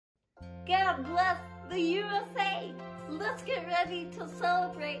God bless the USA. Let's get ready to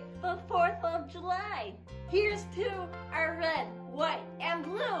celebrate the 4th of July. Here's to our red, white, and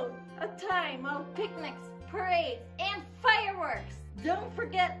blue. A time of picnics, parades, and fireworks. Don't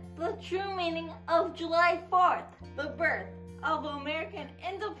forget the true meaning of July 4th, the birth of American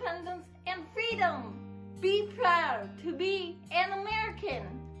independence and freedom. Be proud to be an American,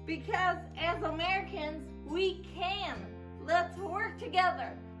 because as Americans, we can. Let's work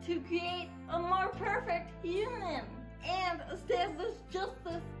together to create a more perfect union and establish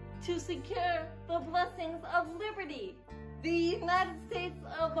justice to secure the blessings of liberty. The United States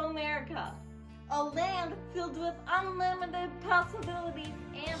of America, a land filled with unlimited possibilities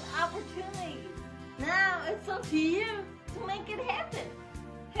and opportunities. Now it's up to you to make it happen.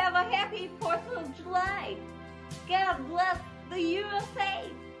 Have a happy 4th of July. God bless the USA.